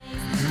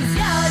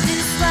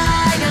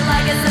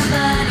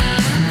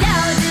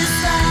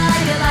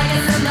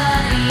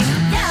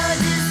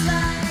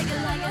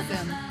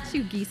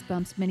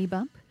Goosebumps mini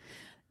bump,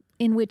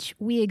 in which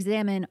we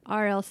examine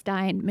R.L.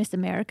 Stein, Miss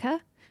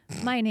America.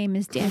 My name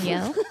is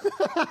Danielle,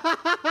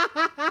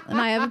 and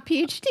I have a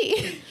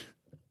PhD.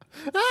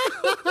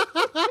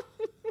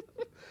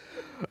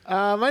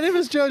 My name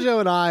is Jojo,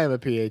 and I am a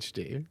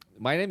PhD.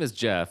 My name is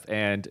Jeff,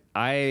 and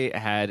I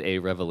had a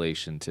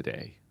revelation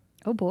today.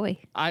 Oh boy!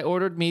 I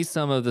ordered me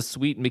some of the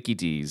sweet Mickey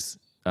D's,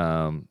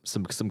 some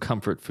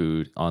comfort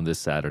food on this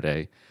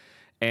Saturday.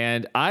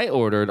 And I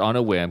ordered on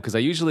a whim, because I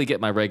usually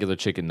get my regular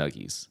chicken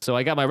nuggies. So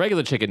I got my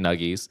regular chicken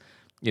nuggies,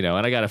 and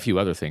I got a few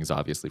other things,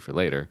 obviously, for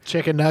later.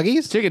 Chicken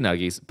nuggies? Chicken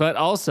nuggies. But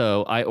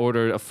also, I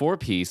ordered a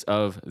 4-piece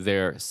of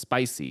their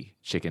spicy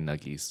chicken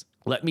nuggies.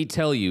 Let me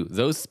tell you,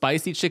 those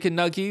spicy chicken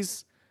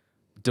nuggies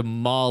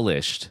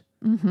demolished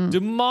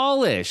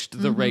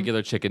the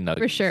regular chicken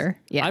nuggets. For sure.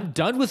 Yeah. I'm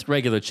done with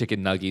regular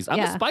chicken nuggies. I'm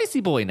a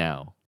spicy boy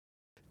now.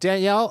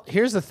 Danielle,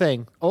 here's the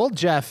thing. Old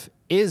Jeff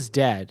is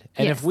dead.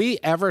 And Yes. if we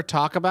ever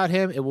talk about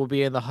him, it will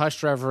be in the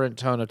hushed, reverent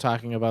tone of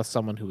talking about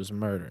someone who was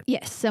murdered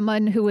Yes,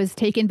 someone who was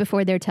taken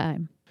before their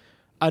time.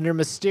 under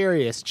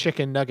mysterious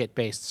chicken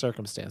nugget-based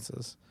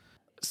circumstances.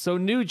 So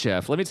new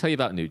Jeff, let me tell you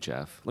about new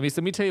Jeff. Let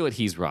me tell you what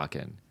he's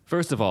rocking.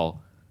 First of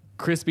all,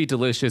 crispy,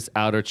 delicious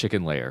outer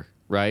chicken layer,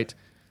 right?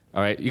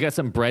 All right, you got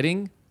some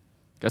breading?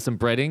 Got some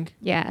breading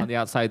Yeah. on the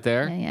outside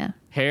there? Yeah.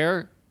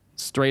 Hair,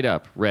 straight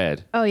up,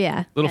 red. Oh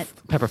yeah. Little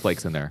pepper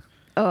flakes in there.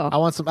 I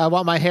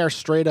want my hair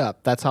straight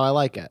up. That's how I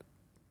like it.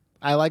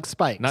 I like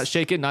spikes. Not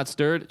shaken, not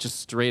stirred, just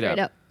straight Straight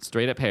up.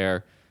 Straight up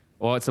hair.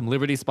 I want some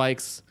Liberty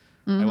Spikes.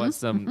 I want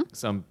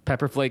some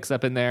pepper flakes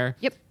up in there.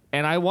 Yep.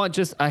 And I want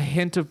just a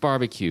hint of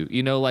barbecue.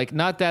 Like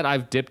not that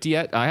I've dipped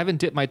yet. I haven't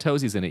dipped my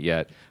toesies in it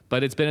yet,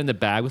 but it's been in the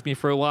bag with me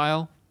for a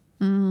while.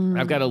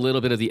 I've got a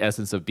little bit of the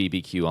essence of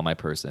BBQ on my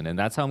person, and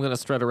that's how I'm going to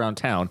strut around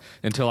town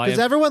until I. Because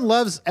everyone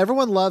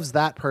loves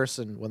that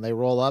person when they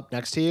roll up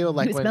next to you.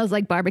 Like It when, smells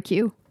like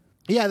barbecue.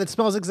 yeah, that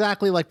smells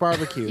exactly like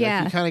barbecue. Yeah.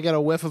 Like you kind of get a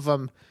whiff of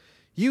them.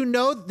 You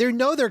know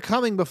they're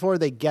coming before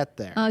they get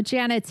there. Oh,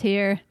 Janet's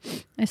here.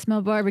 I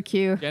smell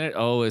barbecue. Janet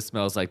always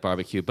smells like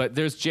barbecue, but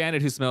there's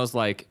Janet who smells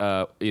like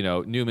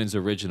Newman's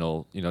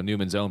original,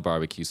 Newman's own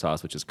barbecue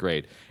sauce, which is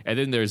great. And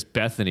then there's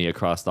Bethany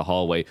across the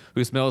hallway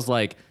who smells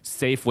like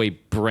Safeway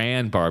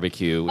brand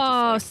barbecue. Which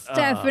Oh, is like,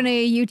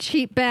 Stephanie, you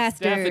cheap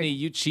bastard. Stephanie,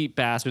 you cheap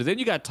bastard. Then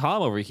you got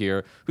Tom over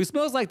here who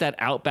smells like that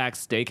Outback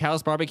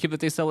Steakhouse barbecue that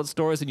they sell at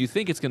stores, and you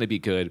think it's going to be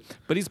good,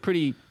 but he's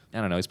pretty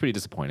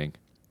disappointing.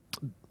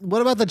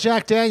 What about the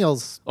Jack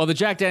Daniels? Oh, the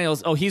Jack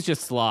Daniels. Oh, he's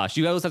just slosh.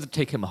 You always have to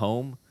take him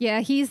home.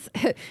 Yeah, he's.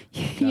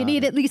 You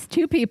need at least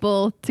 2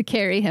 people to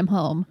carry him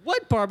home.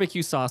 What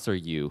barbecue sauce are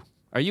you?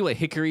 Are you a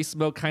hickory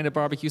smoke kind of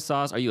barbecue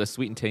sauce? Are you a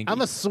sweet and tangy?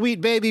 I'm a Sweet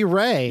Baby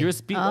Ray. You're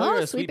Oh,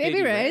 a Sweet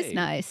Baby Ray's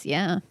nice.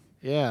 Yeah,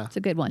 yeah. it's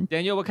a good one.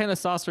 Danielle, what kind of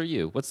sauce are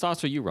you? What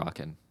sauce are you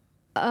rocking?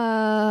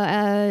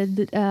 I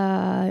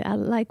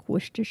like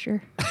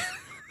Worcestershire.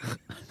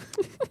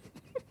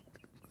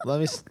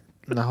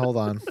 Now hold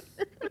on.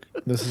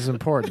 This is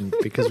important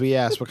because we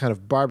asked what kind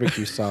of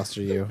barbecue sauce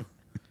are you,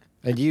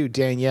 and you,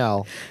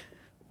 Danielle,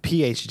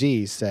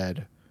 PhD,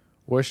 said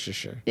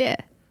Worcestershire, Yeah,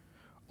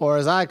 or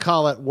as I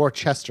call it,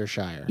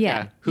 Worcestershire.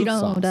 yeah. Who You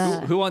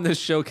don't. Who on this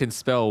show can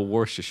spell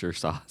Worcestershire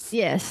sauce?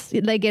 Yes,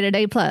 they get an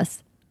A+.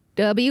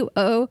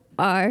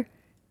 WOR.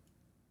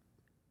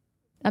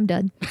 I'm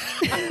done.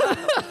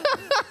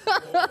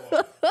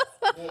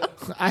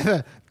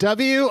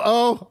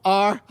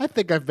 WOR. I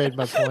think I've made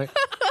my point.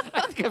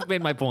 I think I've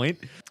made my point.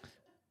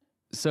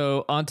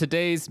 So on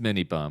today's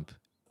mini bump,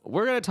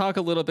 we're going to talk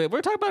a little bit. We're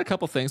going to talk about a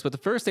couple things, but the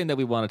first thing that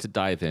we wanted to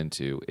dive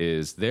into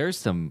is there's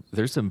some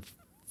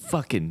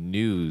fucking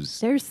news.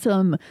 There's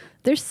some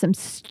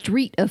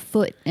street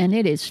afoot, and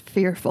it is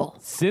fearful.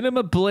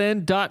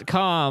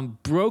 CinemaBlend.com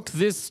broke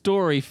this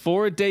story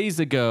 4 days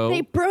ago.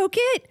 They broke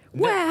it?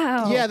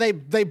 Wow. Yeah,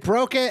 they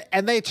broke it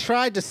and they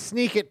tried to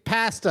sneak it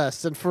past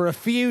us, and for a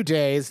few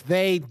days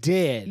they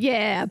did.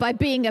 Yeah, by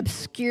being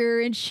obscure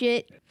and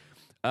shit.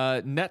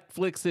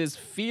 Netflix's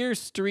Fear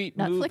Street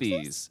Netflix's?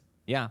 movies.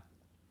 Yeah.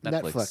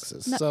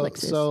 Netflix's.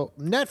 Netflix's. So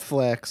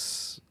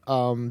Netflix,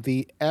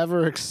 the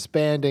ever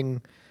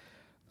expanding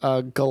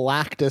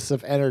Galactus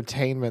of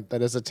entertainment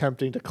that is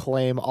attempting to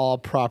claim all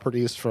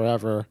properties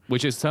forever.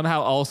 Which is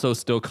somehow also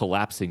still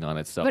collapsing on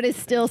itself. But it's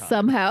still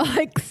somehow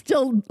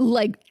still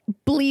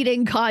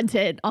bleeding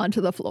content onto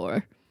the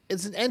floor.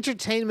 It's an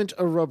entertainment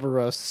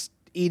Ouroboros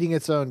eating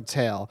its own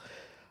tail.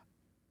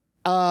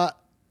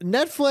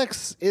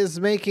 Netflix is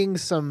making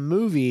some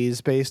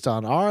movies based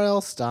on R.L.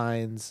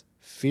 Stein's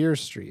Fear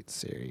Street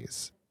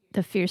series.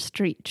 The Fear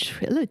Street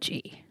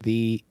trilogy.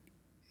 The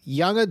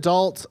young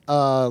adult,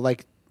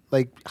 like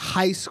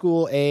high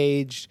school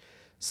aged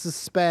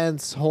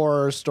suspense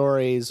horror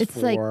stories It's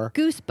like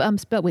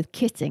Goosebumps, but with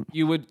kissing.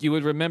 You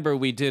would remember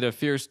we did a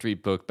Fear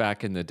Street book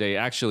back in the day,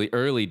 actually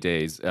early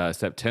days,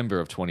 September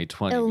of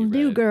 2020. The we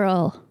New read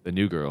Girl. The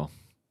New Girl.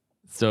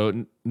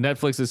 So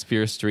Netflix's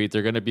Fear Street,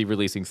 they're going to be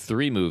releasing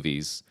 3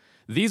 movies.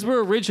 These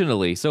were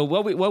originally, so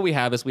what we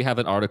have is we have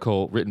an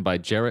article written by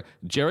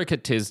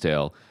Jerica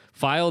Tisdale,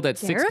 filed at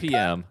 6 Jerica?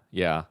 p.m.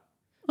 Yeah.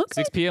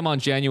 6 p.m. on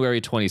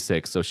January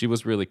 26th. So she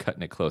was really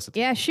cutting it close.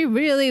 Yeah, she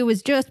really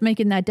was just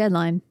making that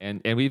deadline.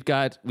 And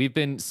we've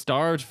been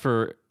starved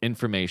for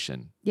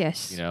information.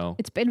 Yes. You know?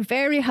 It's been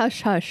very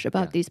hush-hush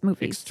about these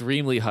movies.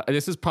 Extremely.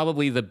 This is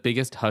probably the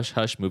biggest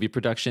hush-hush movie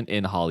production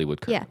in Hollywood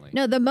Yeah. currently.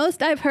 No, the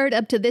most I've heard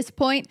up to this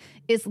point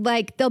is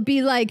like, they'll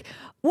be like,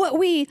 what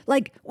we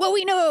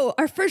know,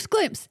 our first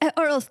glimpse at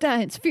R.L.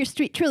 Stein's Fear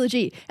Street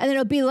trilogy. And then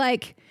it'll be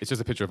like, It's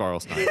just a picture of R.L.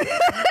 Stein.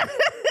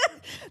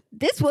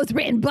 this was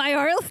written by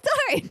R.L.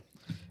 Stein.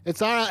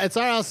 It's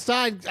R.L.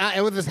 Stein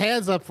with his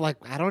hands up, like,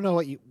 I don't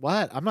know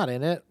what. I'm not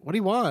in it. What do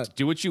you want?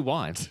 Do what you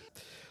want.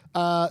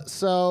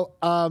 So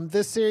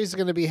this series is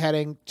going to be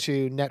heading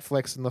to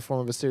Netflix in the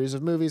form of a series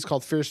of movies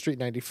called Fear Street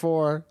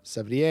 94,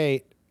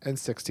 78, and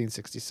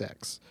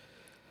 1666.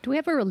 Do we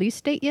have a release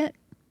date yet?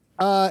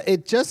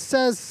 It just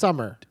says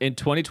summer. In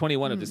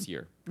 2021 of this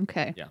year.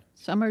 Okay. Yeah.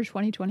 Summer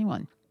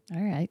 2021.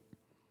 All right.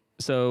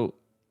 So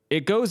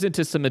it goes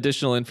into some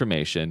additional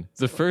information.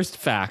 The first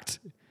fact,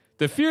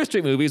 the Fear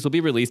Street movies will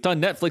be released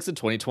on Netflix in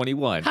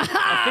 2021. A thing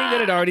that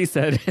it already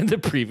said in the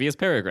previous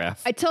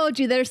paragraph. I told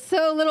you there's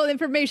so little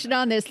information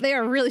on this. They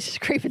are really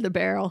scraping the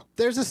barrel.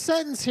 There's a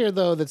sentence here,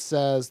 though, that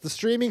says the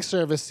streaming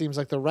service seems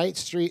like the right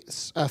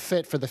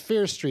fit for the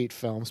Fear Street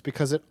films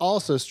because it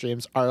also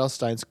streams R.L.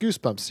 Stein's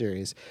Goosebumps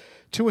series.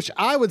 To which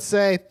I would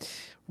say,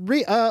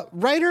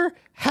 writer,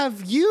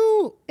 have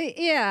you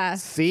Yeah.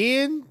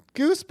 seen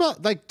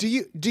Goosebumps? Like, do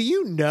you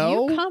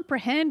know? Do you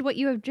comprehend what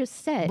you have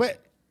just said?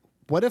 But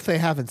what if they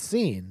haven't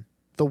seen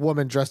The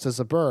Woman Dressed as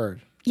a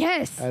Bird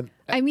Yes. and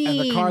I mean, and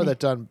the car that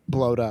done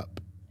blowed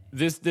up?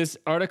 This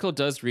article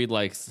does read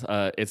like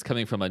it's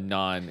coming from a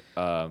Not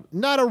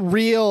a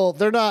real.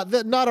 They're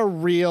not a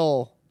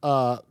real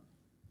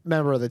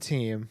member of the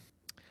team.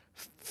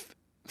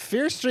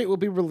 Fear Street will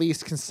be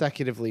released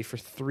consecutively for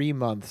 3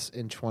 months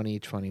in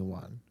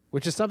 2021,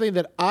 which is something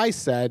that I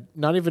said,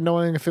 not even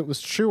knowing if it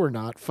was true or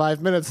not, 5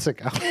 minutes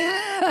ago.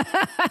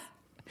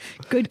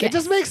 good guess. It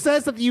just makes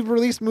sense that you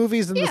release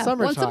movies in the Yeah, once a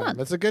summertime. month.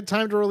 It's a good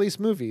time to release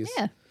movies.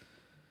 Yeah.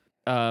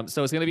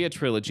 so it's going to be a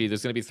trilogy.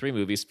 There's going to be 3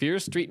 movies: Fear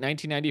Street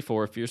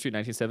 1994, Fear Street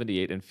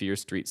 1978, and Fear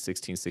Street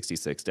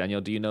 1666.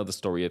 Danielle, do you know the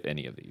story of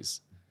any of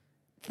these?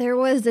 There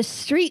was a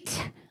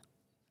street,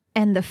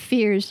 and the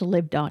Fears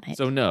lived on it.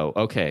 So no.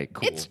 Okay,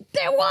 cool.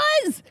 There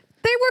was.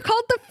 They were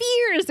called the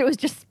Fears. It was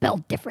just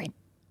spelled different.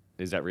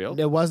 Is that real?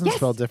 It wasn't Yes.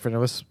 spelled different. It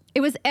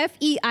was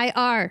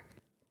Feir.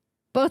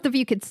 Both of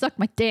you could suck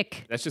my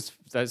dick. That's just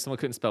that someone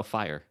couldn't spell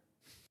fire.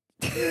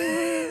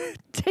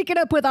 Take it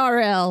up with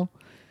RL.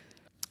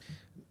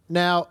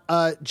 Now,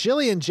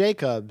 Jillian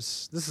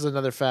Jacobs, this is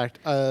another fact.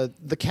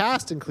 The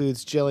cast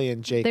includes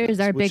Jillian Jacobs. There's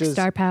our which big is-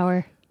 star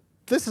power.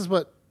 This is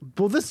what,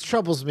 well, this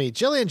troubles me.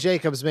 Jillian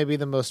Jacobs may be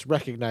the most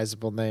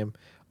recognizable name.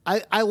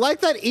 I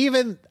like that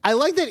even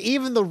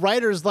the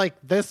writers like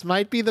this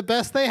might be the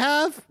best they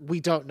have. We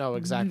don't know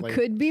exactly.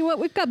 Could be what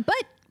we've got,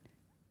 but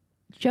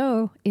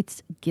Joe,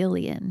 it's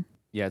Gillian.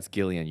 Yeah, it's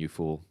Gillian, you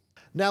fool.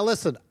 Now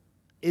listen,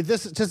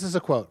 this is a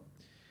quote.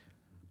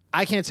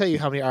 I can't tell you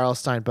how many R.L.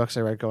 Stein books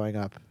I read growing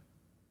up.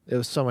 It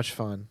was so much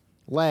fun.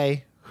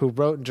 Leigh, who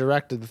wrote and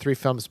directed the 3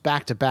 films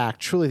back to back,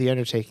 truly the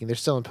undertaking. They're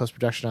still in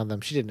post-production on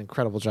them. She did an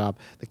incredible job.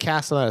 The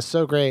cast on that is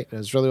so great, and it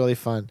was really, really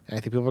fun. And I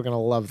think people are going to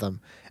love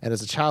them. And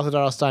as a childhood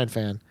R.L. Stein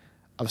fan,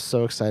 I'm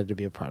so excited to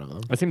be a part of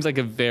them. That seems like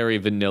a very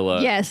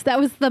vanilla. Yes, that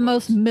was the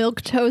most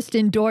milquetoast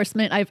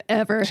endorsement I've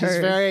ever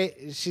heard.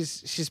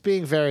 She's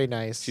being very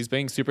nice. She's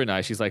being super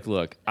nice. She's like,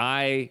 look,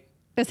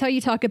 That's how you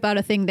talk about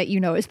a thing that you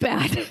know is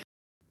bad.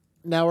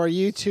 Now, are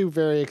you two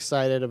very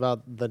excited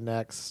about the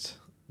next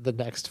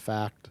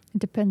fact? It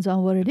depends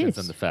on what it Depends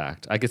is. on the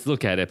fact. I could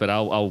look at it, but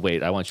I'll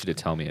wait. I want you to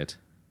tell me it.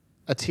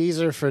 A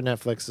teaser for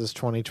Netflix's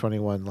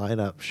 2021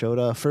 lineup showed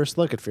a first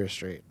look at Fear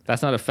Street.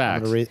 That's not a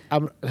fact.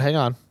 Hang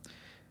on.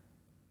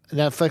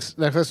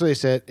 Netflix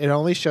released it. It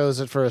only shows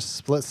it for a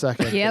split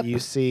second. Yep. That you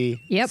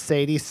see Yep.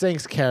 Sadie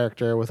Sink's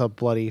character with a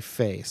bloody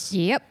face.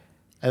 Yep.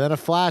 And then a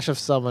flash of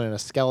someone in a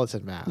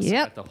skeleton mask.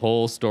 Yep. The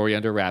whole story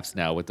under wraps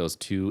now with those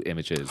 2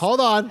 images. Hold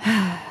on.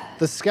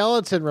 The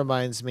skeleton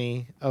reminds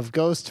me of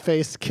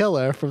Ghostface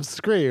Killer from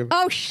Scream.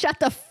 Oh, shut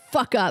the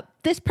fuck up.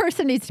 This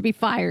person needs to be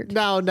fired.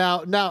 No,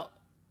 Danielle.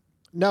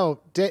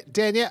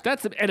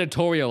 That's some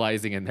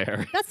editorializing in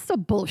there. That's so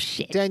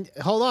bullshit.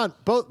 Hold on.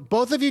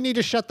 Both of you need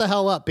to shut the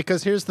hell up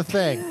because here's the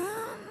thing.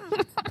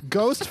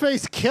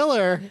 Ghostface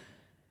Killer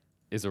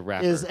Is a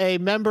rapper. is a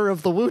member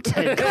of the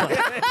Wu-Tang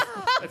Clan.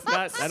 That's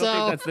not, I don't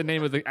think that's the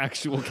name of the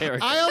actual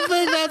character. I don't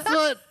think that's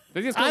what.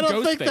 think it's I called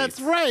don't think Ghostface.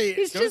 that's right.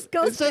 He's just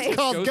It's just Ghostface.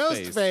 called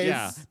Ghostface.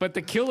 Yeah, but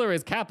the killer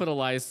is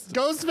capitalized.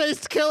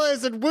 Ghostface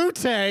Killers and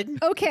Wu-Tang.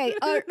 Okay,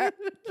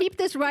 keep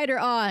this writer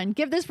on.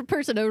 Give this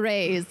person a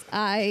raise.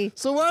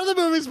 So one of the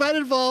movies might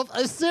involve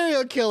a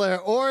serial killer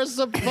or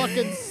some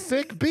fucking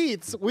sick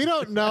beats. We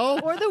don't know.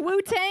 Or the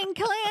Wu-Tang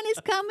Clan is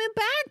coming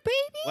back,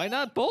 baby. Why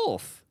not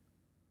both?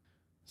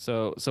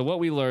 So what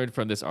we learned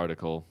from this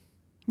article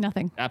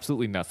Nothing.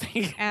 Absolutely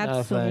nothing.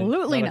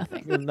 Absolutely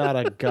nothing. Not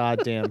a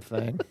goddamn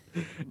thing.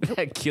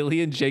 That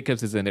Gillian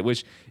Jacobs is in it,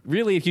 which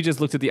really, if you just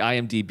looked at the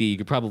IMDb, you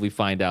could probably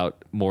find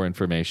out more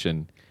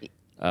information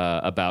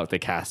about the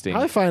casting.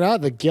 I find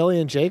out that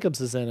Gillian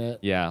Jacobs is in it.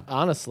 Yeah.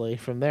 Honestly,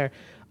 from there.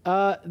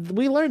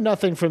 We learned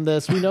nothing from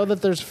this. We know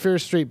that there's Fear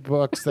Street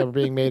books that were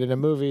being made into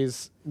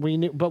movies. We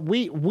knew, but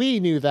we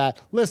knew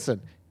that.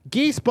 Listen,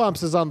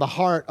 Geesebumps is on the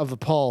heart of the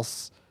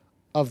pulse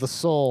of the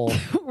soul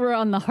We're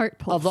on the heart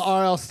pulse. of the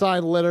R.L.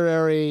 Stein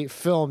literary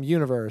film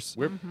universe.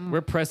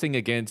 We're pressing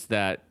against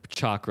that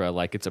chakra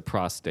like it's a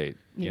prostate.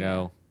 You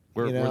know,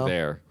 we're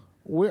there.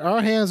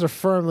 Our hands are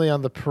firmly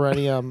on the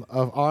perineum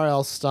of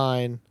R.L.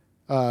 Stein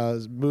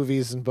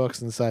movies and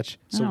books and such.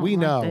 So we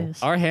know.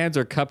 This. Our hands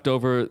are cupped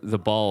over the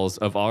balls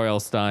of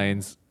R.L.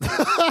 Stein's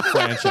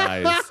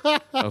franchise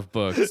of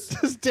books.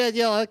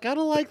 Danielle, I kind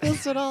of like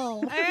this at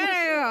all.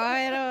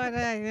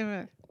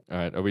 All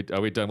right,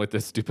 are we done with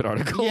this stupid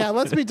article? Yeah,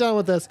 let's be done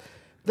with this.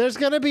 There's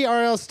going to be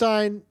R.L.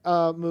 Stein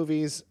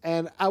movies,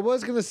 and I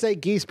was going to say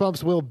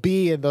Geesebumps will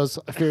be in those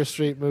Fear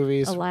Street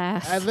movies.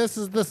 Alas. And this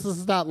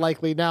is not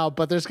likely now,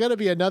 but there's going to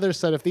be another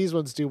set if these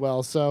ones do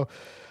well. So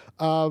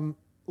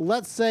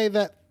let's say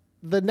that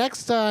the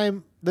next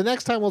time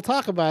we'll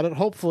talk about it,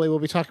 hopefully we'll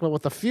be talking about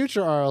what the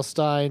future R.L.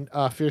 Stein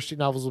Fear Street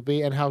novels will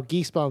be and how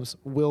Geesebumps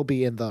will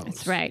be in those.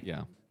 That's right.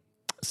 Yeah.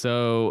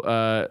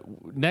 So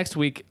next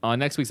week's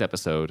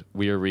episode,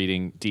 we are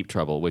reading Deep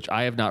Trouble, which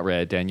I have not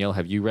read. Danielle,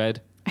 have you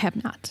read? I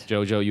have not.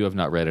 Jojo, you have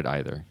not read it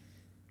either.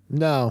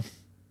 No.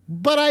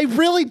 But I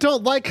really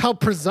don't like how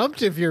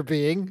presumptive you're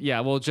being. Yeah,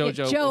 well,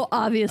 Jojo... Joe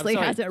obviously I'm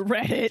sorry. hasn't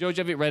read it. Jojo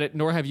haven't read it,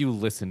 nor have you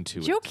listened to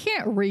Joe it.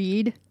 can't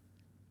read.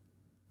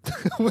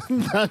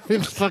 Wouldn't that be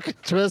the fucking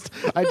twist?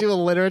 I do a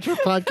literature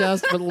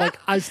podcast, but like,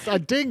 I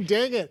dang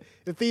it.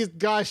 If these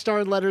gosh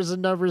darn letters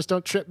and numbers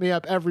don't trip me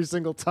up every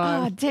single Oh,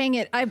 time. dang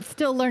it. I'm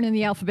still learning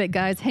the alphabet,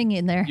 guys. Hang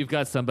in there. You've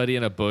got somebody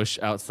in a bush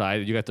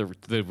outside. You got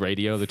the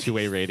radio, the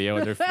two-way radio,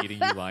 and they're feeding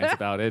you lines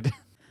about it.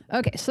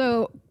 Okay,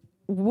 so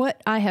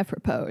what I have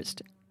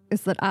proposed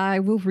is that I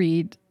will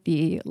read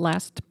the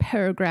last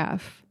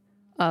paragraph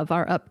of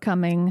our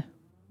upcoming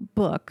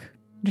book,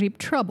 Deep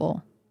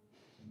Trouble.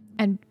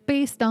 And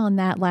based on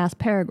that last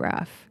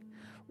paragraph,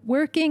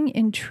 working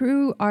in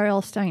true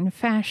R.L. Stein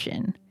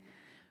fashion,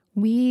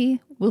 we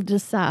will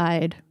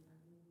decide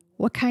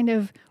what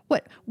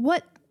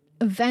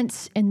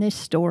events in this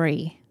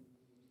story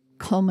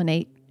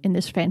culminate in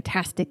this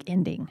fantastic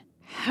ending.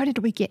 How did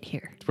we get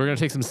here? We're going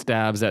to take some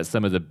stabs at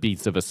some of the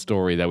beats of a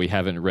story that we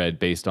haven't read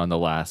based on the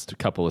last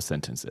couple of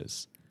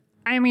sentences.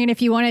 I mean,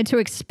 if you wanted to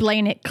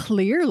explain it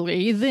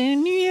clearly,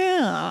 then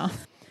yeah.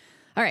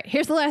 All right,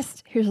 here's the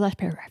last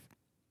paragraph.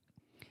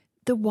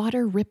 The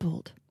water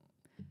rippled.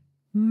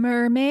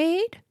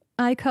 Mermaid,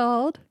 I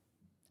called.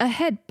 A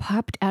head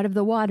popped out of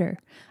the water,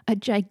 a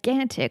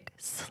gigantic,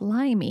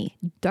 slimy,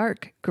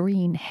 dark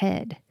green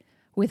head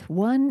with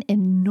one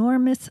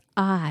enormous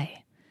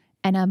eye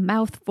and a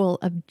mouthful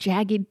of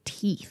jagged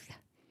teeth.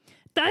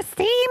 The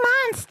sea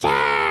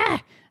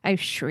monster! I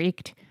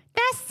shrieked.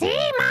 The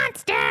sea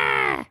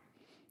monster!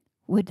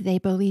 Would they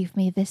believe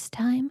me this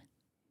time?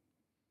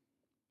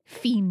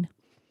 Fiend.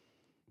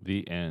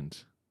 The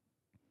end.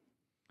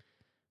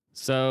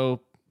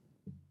 So,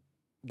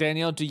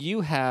 Danielle, do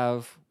you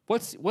have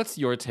what's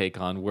your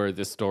take on where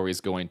this story is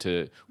going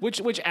to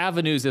which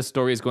avenues this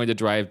story is going to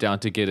drive down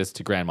to get us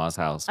to Grandma's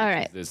house? All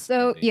right.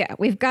 So yeah,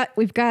 we've got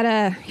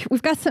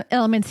some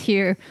elements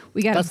here.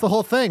 That's the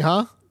whole thing,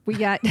 huh?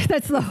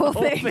 That's the whole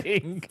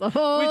thing. The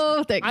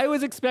whole thing. I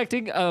was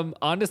expecting,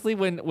 honestly,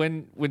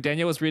 when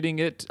Danielle was reading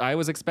it, I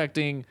was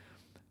expecting,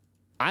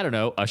 I don't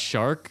know, a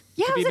shark.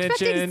 Yeah, to I be was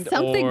expecting mentioned,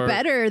 something or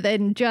better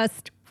than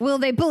just, will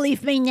they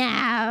believe me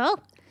now?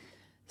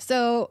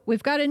 So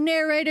we've got a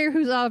narrator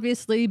who's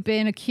obviously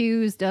been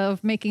accused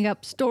of making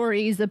up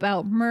stories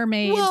about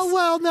mermaids.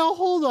 Well, now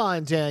hold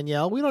on,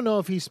 Danielle. We don't know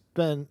if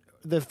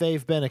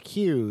they've been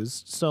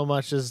accused so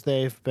much as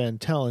they've been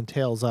telling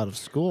tales out of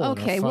school.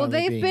 Okay, well,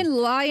 they've been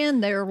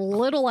lying their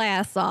little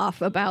ass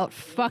off about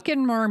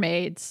fucking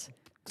mermaids.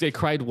 They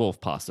cried wolf,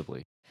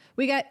 possibly.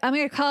 I'm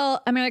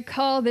gonna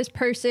call this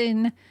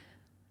person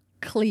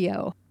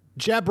Cleo.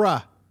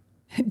 Jebra.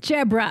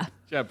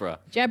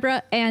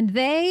 Jebra, and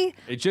they...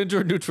 A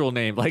gender-neutral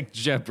name like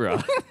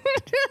Jebra.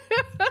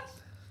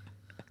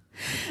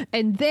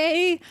 And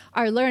they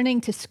are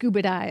learning to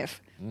scuba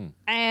dive.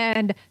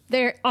 And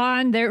they're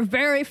on their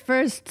very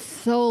first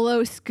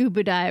solo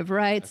scuba dive,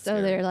 right? That's so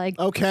scary. they're like...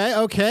 Okay,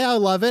 I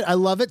love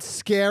it.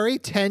 Scary,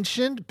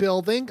 tension,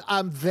 building.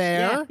 I'm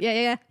there.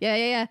 Yeah.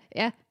 Yeah,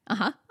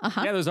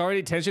 there's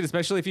already tension,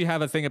 especially if you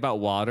have a thing about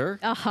water.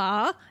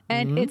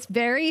 And it's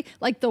very,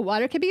 like, the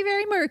water can be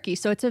very murky.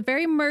 So it's a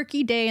very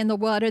murky day in the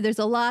water. There's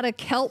a lot of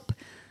kelp,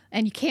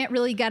 and you can't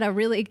really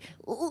the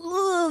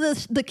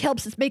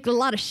kelps is making a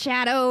lot of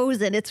shadows,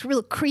 and it's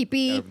real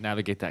creepy. Gotta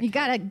navigate that. You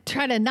gotta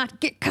try to not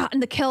get caught in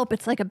the kelp.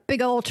 It's like a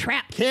big old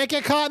trap. Can't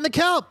get caught in the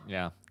kelp.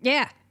 Yeah.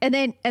 Yeah. And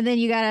then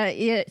you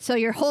gotta, so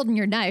you're holding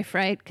your knife,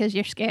 right? Because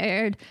you're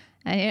scared.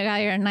 and you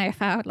got your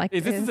knife out like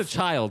This is a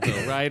child,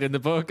 though, right? In the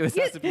book, this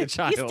has to be a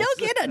child. You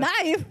still get a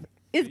knife.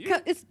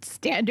 It's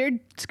standard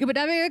scuba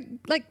diving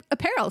like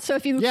apparel. So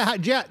if you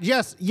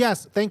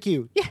Yes. Thank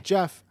you, Yeah.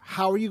 Jeff.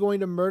 How are you going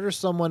to murder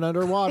someone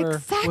underwater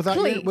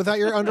Exactly. without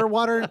your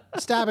underwater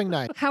stabbing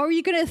knife? how are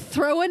you going to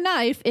throw a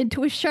knife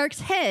into a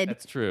shark's head?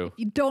 That's true. if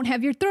you don't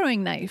have your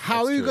throwing knife.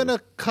 How are you true. going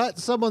to cut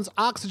someone's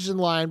oxygen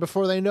line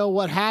before they know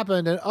what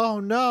happened? And oh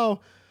no,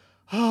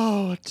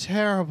 oh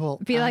terrible!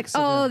 Be like,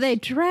 accident. oh, they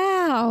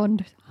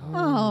drowned.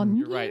 Oh,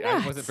 You're right. I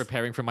nuts. wasn't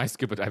preparing for my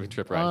scuba diving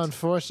trip right.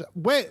 Unfortunate.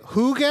 Wait,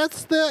 who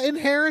gets the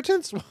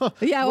inheritance?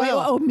 Yeah, wait,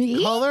 Well, oh,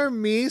 me? Color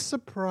me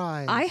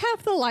surprised. I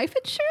have the life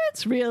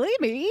insurance? Really?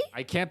 Me?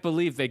 I can't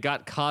believe they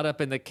got caught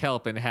up in the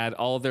kelp and had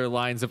all their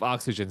lines of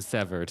oxygen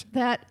severed.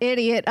 That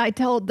idiot. I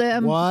told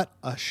them. What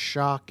a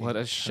shocking. What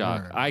a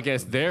shock. turn. I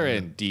guess they're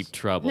in deep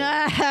trouble.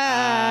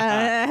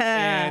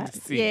 And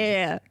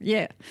scene.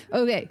 Yeah.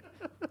 Okay.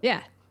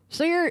 Yeah.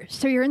 So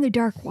you're in the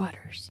dark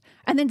waters.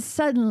 And then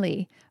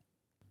suddenly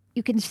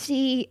you can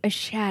see a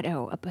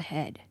shadow up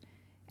ahead.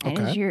 And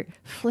as Okay. you're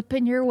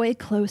flipping your way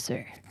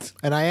closer.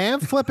 And I am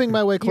flipping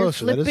my way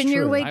closer. That is flipping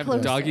your true. way I'm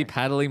closer. doggy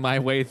paddling my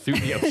way through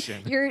the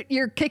ocean.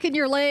 You're kicking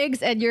your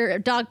legs and you're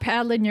dog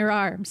paddling your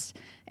arms.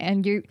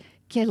 And you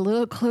get a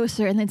little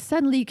closer and then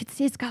suddenly you can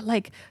see it's got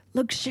like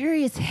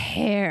luxurious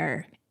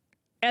hair.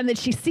 And then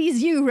she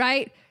sees you,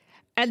 right?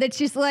 And then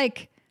she's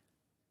like,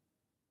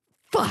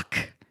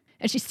 fuck.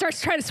 And she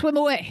starts trying to swim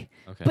away.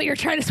 Okay. But you're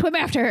trying to swim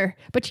after her,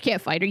 but you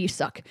can't fight her. You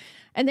suck.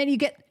 And then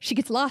she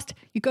gets lost.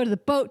 You go to the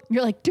boat. And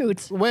you're like,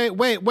 dudes. Wait.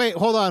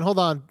 Hold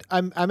on.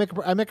 I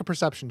make a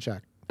perception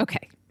check.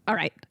 Okay. All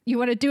right. You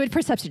want to do a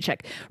perception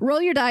check.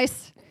 Roll your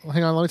dice. Well,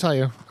 hang on. Let me tell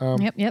you.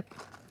 Yep.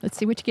 Let's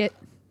see what you get.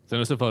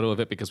 Send us a photo of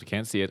it because we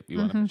can't see it. We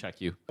want to check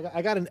you.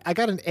 I got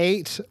an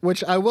 8,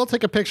 which I will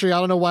take a picture. I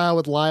don't know why I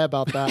would lie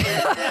about that.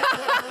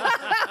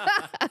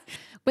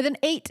 With an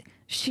 8,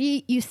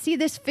 you see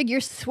this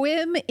figure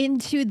swim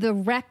into the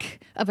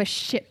wreck of a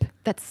ship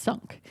that's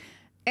sunk.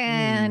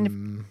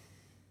 And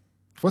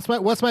what's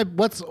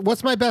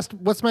my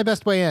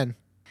best way in?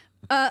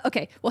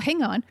 okay, well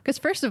hang on, because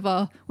first of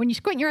all, when you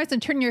squint your eyes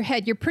and turn your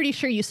head, you're pretty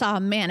sure you saw a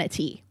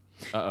manatee.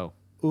 Uh-oh.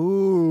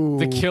 Ooh.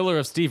 The killer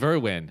of Steve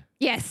Irwin.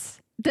 Yes.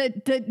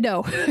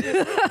 No.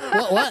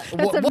 What?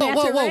 a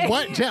manta ray.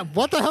 What? Jeff,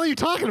 what the hell are you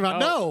talking about?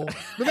 No.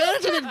 The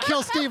manager didn't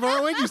kill Steve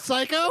Irwin, you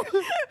psycho.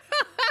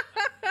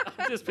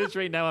 I'm just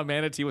picturing now a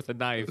manatee with a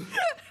knife.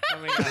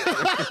 Coming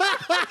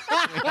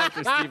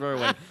after Steve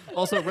Irwin.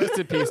 Also, rest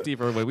in peace,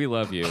 Steve Irwin. We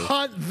love you.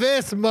 Hunt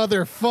this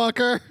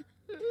motherfucker.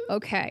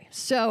 Okay,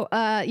 so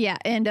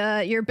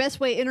and your best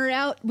way in or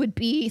out would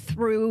be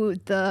through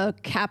the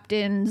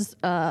captain's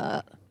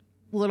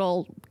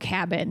little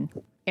cabin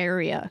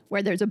area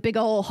where there's a big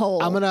old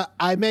hole.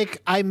 I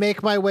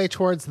make my way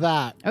towards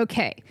that.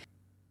 Okay.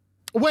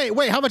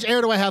 Wait, how much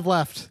air do I have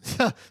left?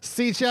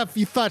 See, Jeff,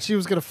 you thought she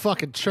was gonna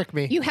fucking trick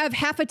me. You have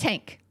half a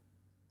tank.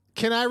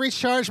 Can I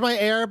recharge my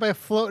air by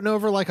floating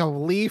over like a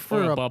leaf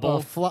Or or a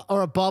bubble.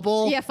 or a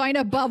bubble? Yeah, find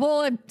a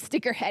bubble and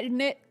stick your head in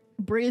it.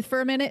 Breathe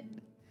for a minute.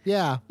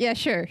 Yeah. Yeah,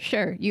 sure.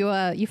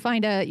 You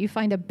find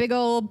a big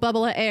old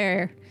bubble of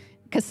air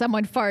because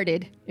someone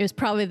farted. It was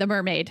probably the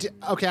mermaid.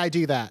 Okay, I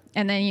do that.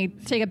 And then you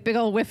take a big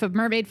old whiff of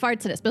mermaid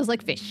farts and it smells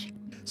like fish.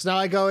 So now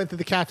I go into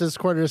the captain's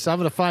quarters. So I'm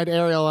gonna find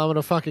Ariel. I'm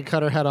gonna fucking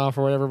cut her head off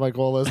or whatever my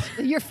goal is.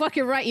 You're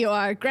fucking right. You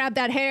are. Grab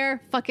that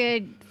hair.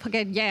 Fucking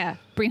yeah.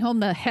 Bring home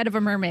the head of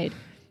a mermaid,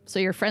 so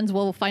your friends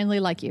will finally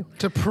like you.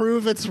 To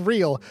prove it's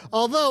real.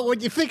 Although when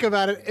you think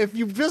about it, if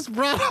you just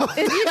brought up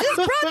If you just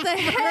brought the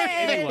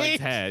head, Anyone's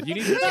head. You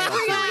need to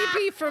that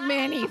really be from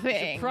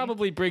anything.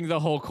 probably bring the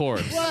whole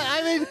corpse. Well,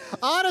 I mean,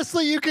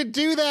 honestly, you could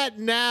do that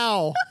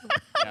now.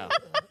 Yeah.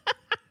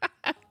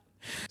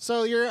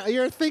 So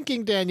your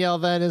thinking, Danielle,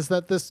 then is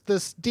that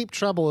this Deep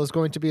Trouble is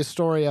going to be a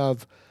story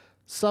of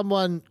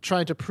someone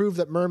trying to prove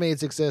that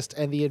mermaids exist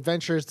and the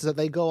adventures that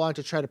they go on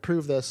to try to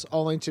prove this,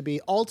 only to be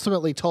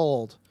ultimately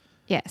told.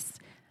 Yes.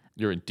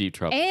 You're in deep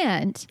trouble.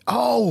 And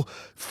Oh,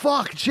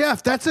 fuck,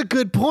 Jeff, that's a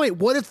good point.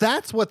 What if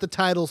that's what the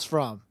title's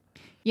from?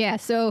 yeah,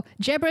 so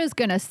Jebra's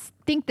gonna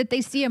think that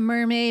they see a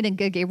mermaid and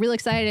get real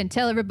excited and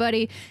tell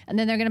everybody, and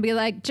then they're gonna be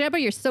like,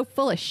 Jebra, you're so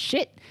full of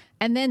shit.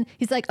 And then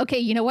he's like, okay,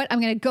 you know what? I'm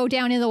gonna go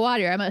down in the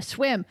water. I'm gonna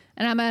swim,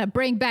 and I'm gonna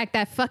bring back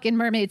that fucking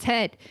mermaid's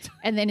head.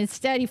 And then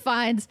instead, he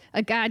finds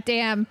a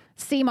goddamn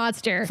sea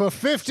monster. For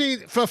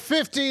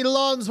 50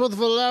 lawns worth of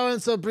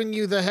allowance, I'll bring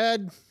you the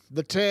head,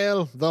 the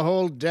tail, the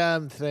whole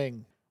damn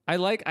thing. I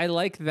like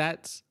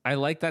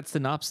that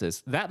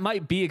synopsis. That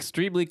might be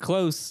extremely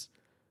close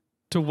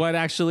to what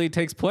actually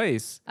takes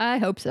place. I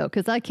hope so,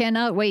 because I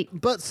cannot wait.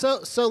 But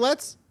so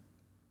let's,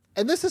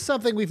 and this is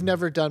something we've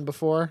never done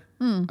before.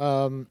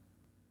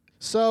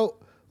 So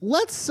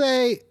let's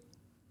say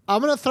I'm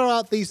gonna throw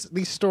out these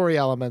story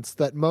elements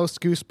that most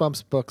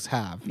Goosebumps books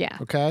have. Yeah.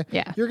 Okay.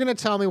 Yeah. You're gonna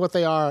tell me what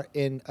they are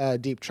in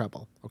Deep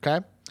Trouble. Okay.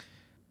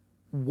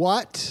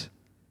 What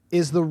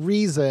is the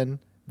reason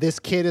this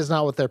kid is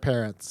not with their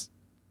parents?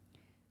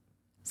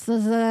 So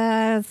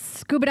the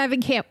scuba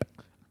diving camp.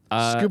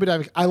 Scuba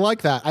diving. I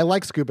like that. I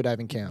like scuba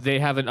diving camp. They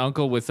have an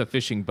uncle with a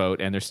fishing boat,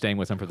 and they're staying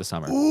with him for the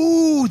summer.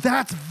 Ooh,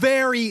 that's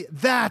very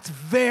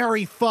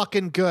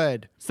fucking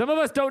good. Some of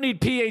us don't need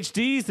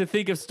PhDs to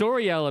think of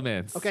story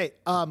elements. Okay,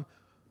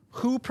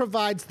 who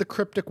provides the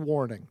cryptic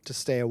warning to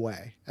stay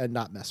away and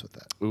not mess with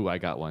it? Ooh, I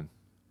got one.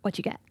 What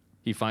you got?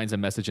 He finds a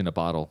message in a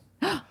bottle.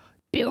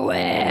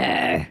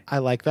 Beware. I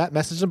like that.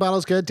 Message in a bottle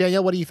is good.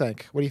 Danielle, what do you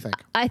think?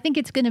 I think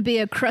it's going to be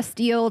a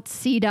crusty old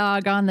sea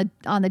dog on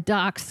the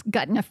docks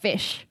gutting a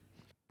fish.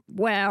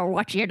 Well,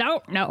 what you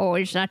don't know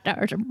is that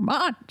there's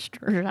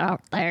monsters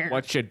out there.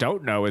 What you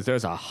don't know is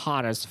there's a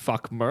hot as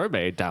fuck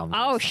mermaid down there.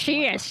 Oh,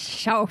 she is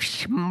so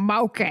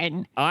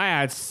smoking. I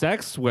had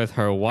sex with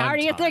her one How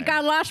do you think I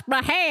lost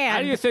my hand?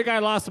 How do you think I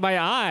lost my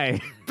eye?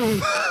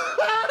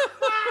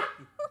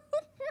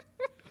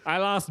 I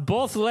lost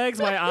both legs,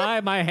 my eye,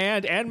 my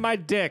hand, and my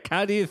dick.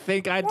 How do you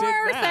think I did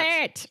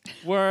that?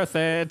 Worth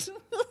it.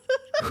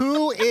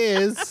 Who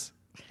is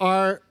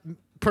our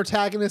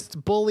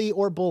protagonist, bully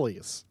or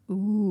bullies?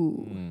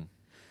 Ooh.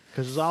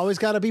 Because there's always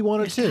got to be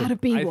one or two. Gotta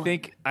be one.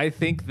 I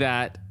think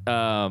that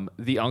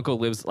the uncle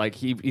lives like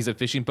he's a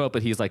fishing boat,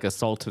 but he's like a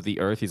salt of the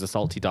earth. He's a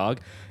salty dog,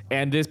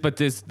 and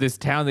this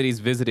town that he's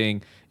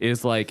visiting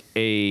is like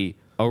a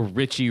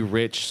Richie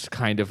Rich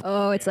kind of.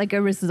 Oh, it's like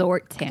a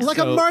resort town. Like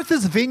a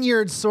Martha's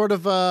Vineyard sort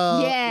of.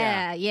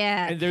 Yeah.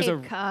 And there's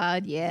Cape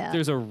Cod, yeah.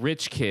 There's a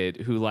rich kid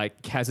who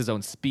like has his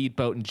own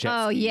speedboat and jet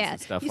skis and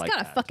yes. stuff He's like got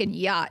that. a fucking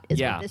yacht. Is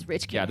Yeah, what this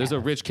rich kid. yeah. There's a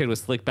has. rich kid with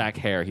slick back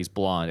hair. He's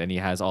blonde and he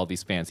has all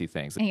these fancy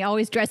things. and he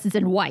always dresses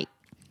in white.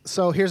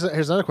 So here's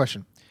another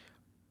question: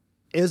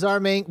 Is our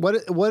main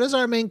what is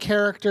our main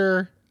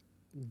character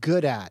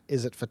good at?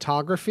 Is it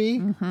photography?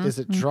 Is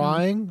it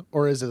drawing?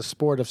 Or is it a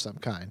sport of some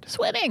kind?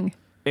 Swimming.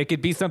 It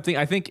could be something.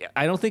 I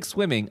don't think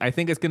swimming. I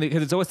think it's gonna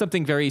because it's always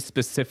something very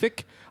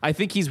specific. I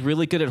think he's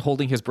really good at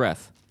holding his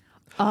breath.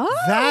 Oh,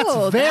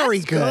 That's very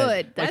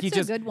good. That's he a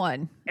just- good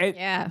one. And,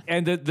 Yeah.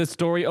 And the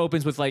story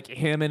opens with like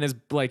him and his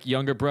like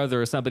younger brother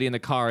or somebody in the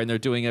car, and they're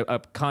doing a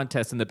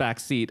contest in the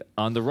back seat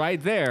on the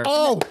ride there.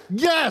 Oh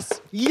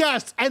yes,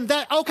 and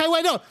that. Okay,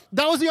 wait, no,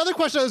 that was the other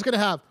question I was going to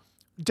have.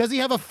 Does he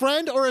have a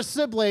friend or a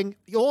sibling,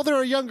 older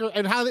or younger?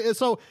 And how?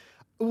 So,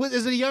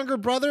 is it a younger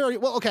brother? Or,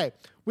 well, okay,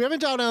 we haven't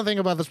done anything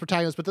about this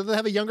protagonist, but does they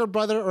have a younger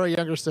brother or a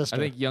younger sister? I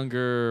think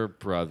younger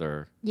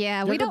brother.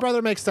 Yeah, we younger don't.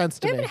 brother makes sense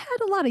to We me. haven't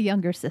had a lot of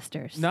younger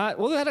sisters. Not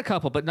well, they had a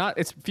couple, but not.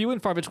 It's few and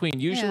far between.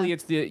 Usually,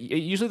 Yeah.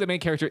 usually the main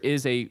character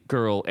is a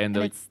girl, and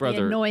the it's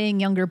brother. the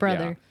annoying younger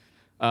brother.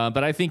 Yeah.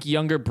 But I think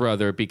younger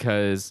brother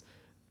because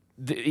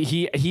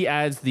he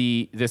adds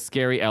the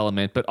scary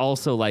element, but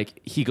also like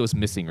he goes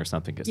missing or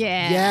something.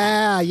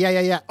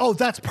 Yeah. Oh,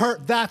 that's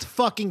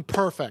fucking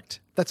perfect.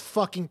 That's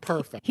fucking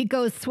perfect. He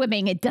goes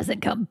swimming and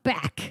doesn't come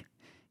back.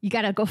 You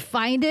gotta go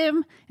find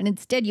him, and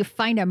instead you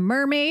find a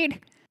mermaid.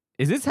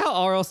 Is this how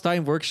R.L.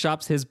 Stein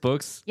workshops his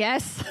books?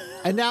 Yes.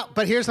 And now,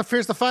 but here's the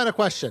final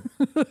question.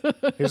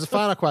 Here's the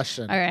final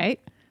question. All right.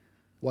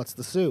 What's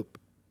the soup?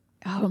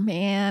 Oh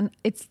man,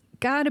 it's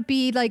gotta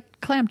be like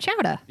clam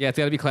chowder. Yeah, it's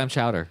got to be clam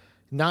chowder.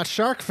 Not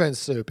shark fin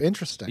soup.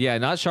 Interesting. Yeah,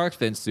 not shark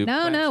fin soup.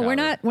 No, clam no,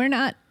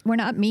 chowder. we're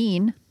not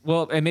mean.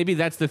 Well, and maybe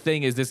that's the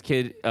thing is this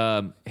kid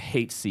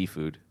hates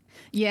seafood.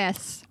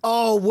 Yes.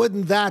 Oh,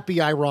 wouldn't that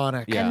be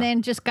ironic? Yeah. And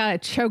then just gotta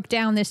choke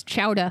down this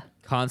chowder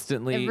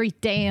Constantly. every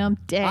damn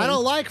day. I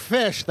don't like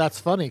fish. That's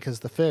funny because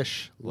the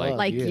fish love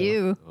like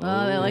you.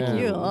 Oh, they like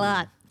you a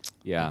lot.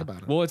 Yeah.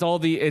 about it. Well,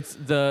 it's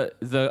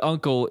the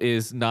uncle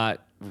is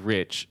not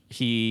rich.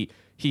 He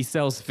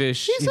sells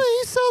fish. He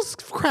sells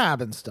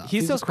crab and stuff. He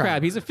He's a sells crab.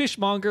 crabber. He's a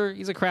fishmonger.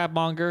 He's a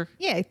crabmonger.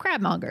 Yeah,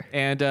 crabmonger.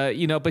 And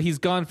but he's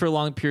gone for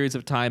long periods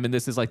of time, and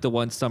this is like the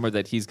one summer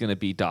that he's going to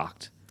be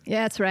docked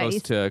Yeah, that's right.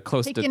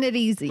 close Taking to it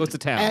easy. close to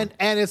town.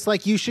 And it's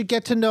like you should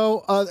get to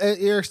know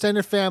your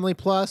extended family.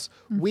 Plus,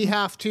 we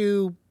have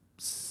to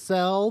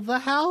sell the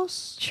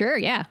house. Sure,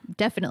 yeah.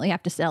 Definitely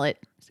have to sell it.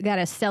 So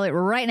gotta sell it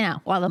right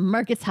now while the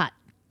market's hot.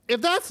 If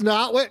that's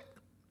not what,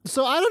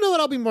 so I don't know what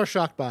I'll be more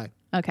shocked by.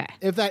 Okay.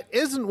 If that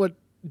isn't what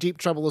Deep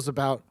Trouble is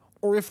about,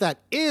 or if that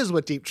is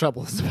what Deep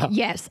Trouble is about.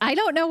 Yes, I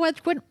don't know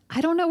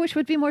I don't know which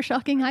would be more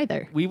shocking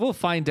either. We will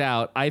find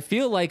out. I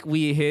feel like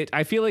we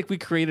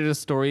created a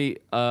story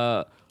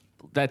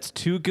that's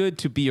too good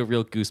to be a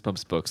real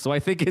Goosebumps book. So I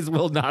think it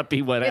will not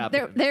be what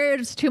happened.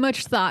 There's too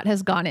much thought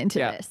has gone into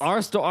Yeah, this.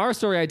 our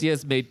story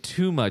ideas made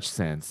too much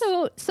sense.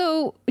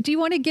 So do you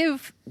want to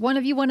give one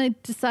of you want to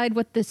decide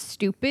what the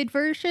stupid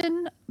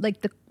version,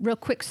 like the real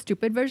quick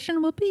stupid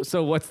version, will be?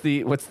 So what's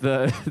the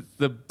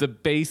the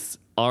base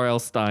R.L.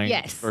 Stein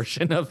Yes.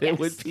 version of it Yes.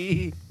 would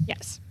be?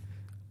 Yes.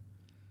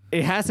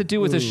 It has to do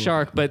with a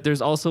shark, but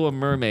there's also a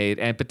mermaid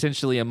and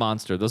potentially a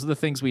monster. Those are the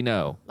things we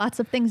know. Lots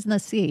of things in the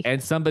sea.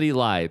 And somebody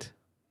lied.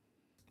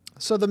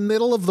 So the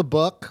middle of the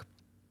book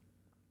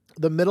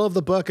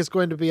is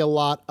going to be a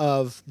lot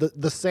of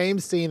the same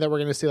scene that we're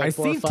going to see like I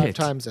 4 or seen 5 it.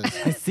 times. I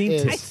seen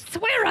is- it. I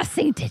swear I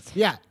seen it.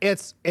 Yeah,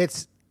 it's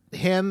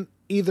him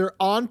either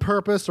on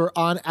purpose or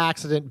on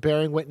accident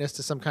bearing witness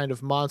to some kind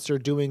of monster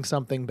doing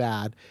something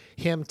bad.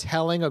 Him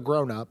telling a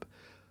grown-up.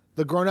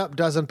 The grown-up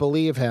doesn't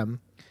believe him.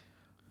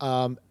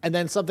 and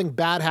then something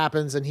bad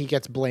happens and he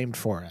gets blamed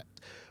for it.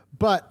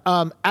 But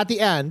at the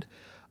end,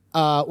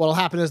 what'll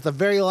happen is the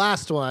very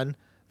last one,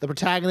 the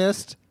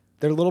protagonist,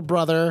 their little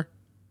brother,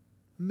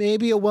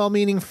 maybe a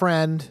well-meaning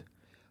friend,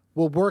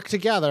 will work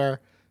together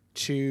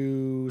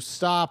to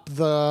stop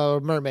the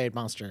mermaid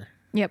monster.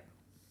 Yep.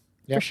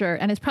 Yep. For sure.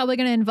 And it's probably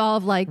going to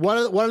involve like. One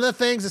of the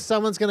things is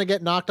someone's going to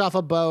get knocked off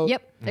a boat.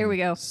 Yep. There we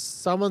go.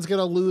 Someone's going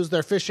to lose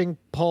their fishing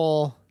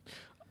pole.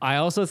 I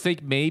also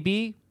think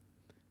maybe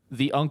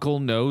the uncle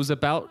knows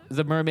about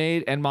the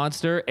mermaid and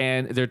monster,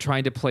 and they're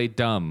trying to play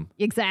dumb.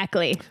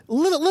 Exactly. A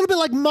little bit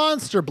like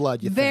Monster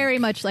Blood, you Very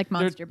think. much like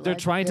They're, Monster Blood. they're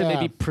trying to Yeah.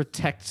 maybe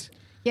protect.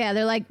 Yeah,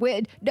 they're like,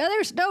 no,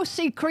 there's no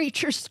sea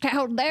creatures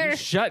down there.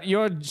 Shut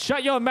your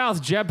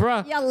mouth,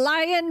 Jebra. You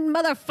lying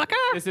motherfucker.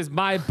 This is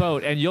my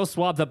boat, and you'll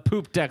swab the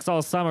poop decks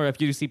all summer if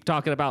you keep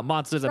talking about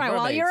monsters and Right,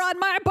 mermaids. while you're on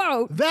my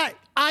boat. That,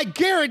 I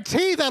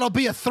guarantee that'll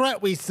be a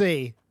threat we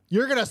see.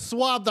 You're going to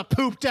swab the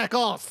poop deck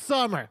all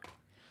summer.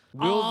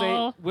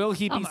 Will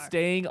he be summer.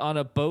 staying on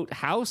a boat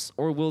house,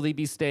 or will they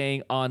be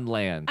staying on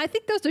land? I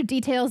think those are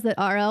details that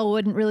RL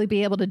wouldn't really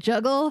be able to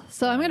juggle,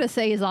 so I'm going to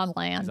say he's on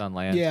land. He's on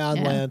land. Yeah, on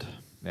Yeah. land.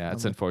 Yeah,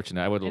 it's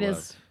unfortunate. I would It love.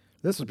 is.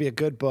 This would be a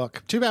good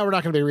book. Too bad we're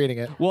not going to be reading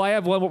it. Well,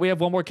 we have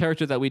one more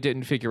character that we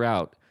didn't figure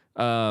out.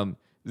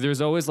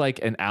 There's always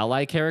like an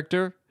ally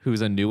character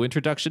who's a new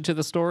introduction to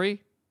the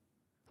story,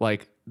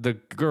 like the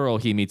girl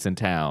he meets in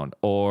town,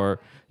 or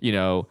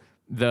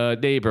the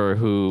neighbor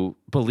who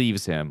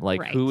believes him.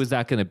 Like, Right. who is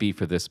that going to be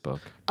for this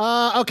book?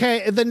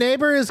 Okay, the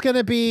neighbor is going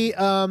to be,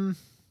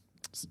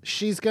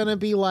 she's going to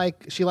be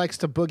like, she likes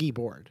to boogie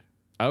board.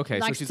 Okay,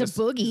 Likes so to she's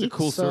boogie. a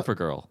cool So- surfer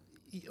girl.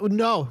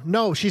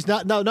 No, she's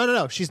not.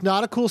 No. She's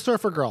not a cool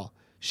surfer girl.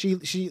 She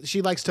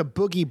likes to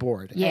boogie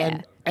board.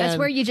 Yeah. That's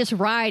where you just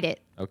ride it.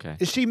 Okay.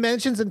 She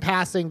mentions in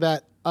passing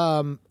that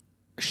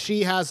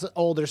she has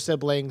older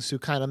siblings who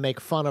kind of make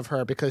fun of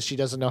her because she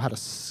doesn't know how to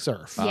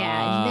surf.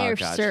 Yeah, and they're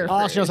gotcha. surfers.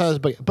 All she knows how to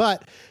boogie.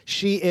 But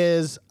she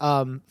is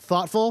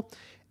thoughtful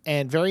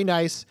and very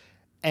nice,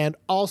 and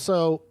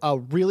also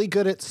really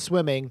good at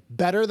swimming,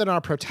 better than our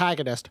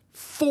protagonist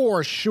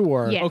for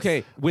sure. Yeah. Yes.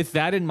 Okay, with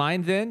that in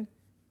mind, then,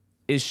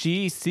 is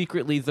she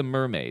secretly the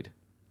mermaid?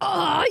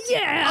 Oh,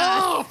 yeah.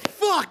 Oh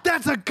fuck!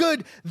 That's a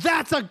good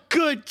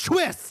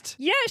twist.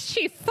 Yes,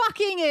 she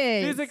fucking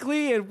is.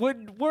 Physically, it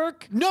wouldn't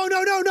work. No.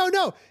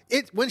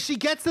 When she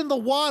gets in the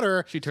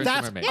water, She turns to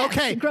that's mermaid. Yeah,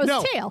 okay. she grows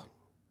no, a tail.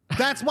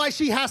 that's why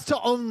she has to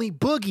only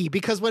boogie,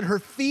 because when her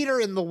feet are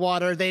in the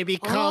water, they Oh,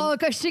 become.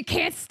 because she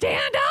can't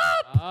stand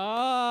up.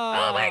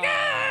 Oh my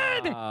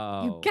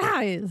God. You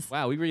guys.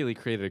 Wow, we really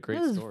created a great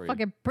This is story.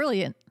 fucking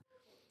brilliant.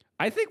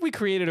 I think we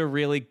created a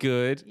really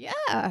good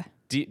Yeah.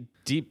 deep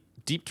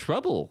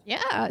trouble. Yeah.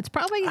 It's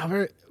probably.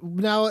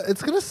 Now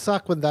it's gonna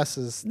suck when this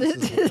is.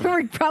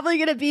 We're probably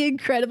going to be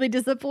incredibly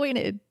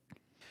disappointed.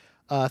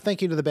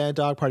 Thank you to the band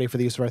Dog Party for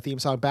the use of our theme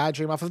song "Bad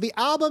Dream" off of the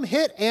album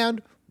Hit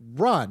and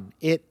Run.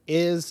 It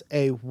is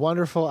a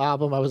wonderful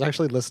album. I was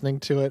actually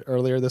listening to it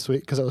earlier this week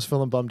because I was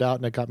feeling bummed out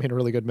and it got me in a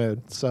really good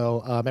mood.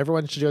 So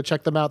everyone should go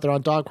check them out. They're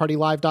on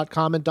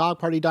dogpartylive.com and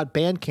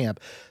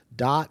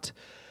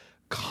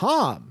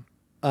dogparty.bandcamp.com.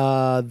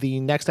 The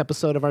next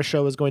episode of our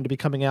show is going to be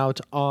coming out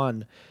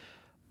on,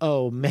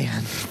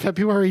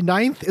 February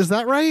 9th. Is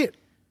that right?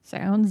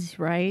 Sounds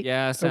right.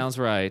 Yeah, sounds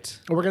right.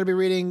 We're going to be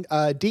reading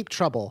Deep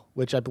Trouble,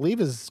 which I believe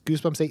is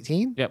Goosebumps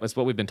 18. Yeah, that's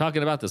what we've been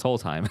talking about this whole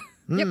time.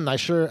 I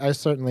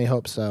certainly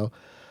hope so.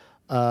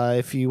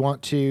 If you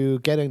want to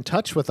get in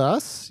touch with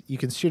us, you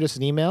can shoot us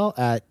an email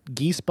at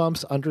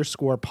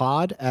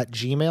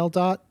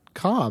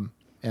geesebumps_pod@gmail.com,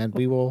 and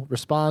we will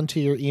respond to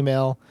your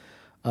email,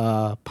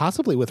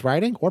 possibly with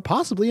writing or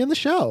possibly in the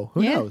show.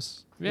 Who Yeah.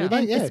 knows? Yeah. We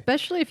might- And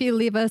especially if you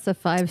leave us a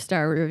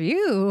 5-star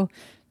review,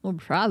 we'll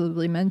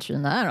probably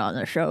mention that on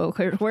the show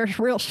because we're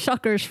real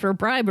suckers for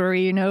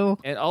bribery, And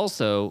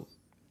also,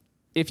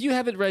 if you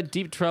haven't read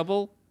Deep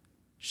Trouble,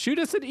 shoot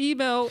us an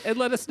email and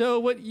let us know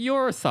what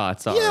your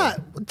thoughts are. Yeah,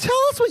 tell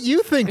us what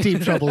you think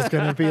Deep Trouble is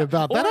going to be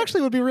about. That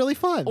actually would be really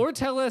fun. Or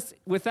tell us,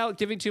 without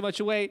giving too much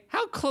away,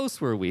 how close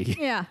were we?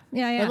 Yeah.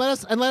 and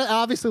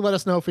obviously let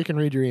us know if we can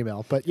read your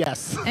email. But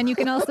yes. And you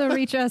can also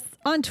reach us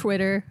on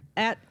Twitter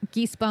at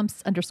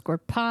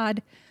geesebumps_pod,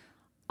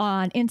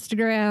 on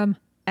Instagram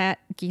at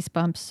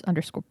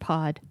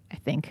geesebumps_pod, I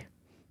think.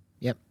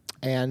 Yep.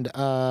 And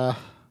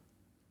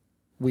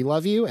we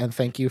love you and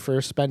thank you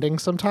for spending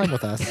some time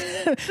with us.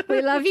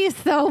 We love you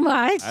so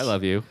much. I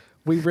love you.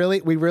 We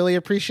really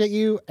appreciate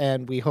you,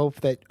 and we hope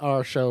that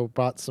our show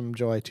brought some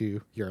joy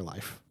to your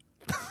life.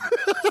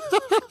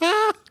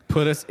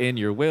 Put us in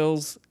your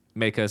wills.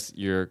 Make us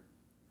your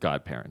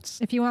godparents.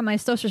 If you want my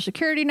social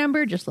security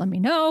number, just let me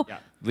know. Yeah.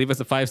 Leave us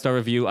a 5-star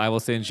review. I will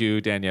send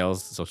you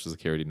Danielle's social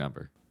security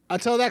number.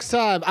 Until next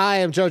time, I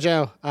am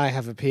JoJo. I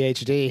have a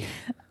PhD.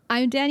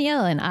 I'm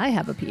Danielle, and I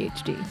have a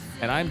PhD.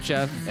 And I'm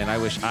Jeff, and I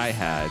wish I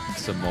had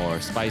some more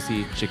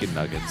spicy chicken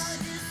nuggets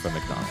from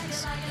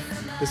McDonald's.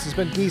 This has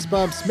been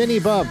Geesebumps Mini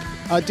Bump,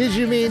 a Did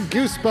You Mean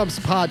Goosebumps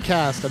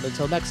podcast. And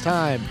until next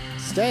time,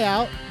 stay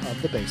out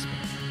of the basement.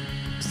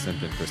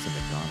 Simping for some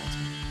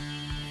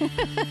McDonald's.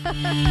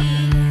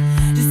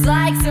 Just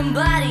like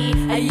somebody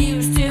I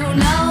used to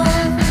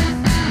know.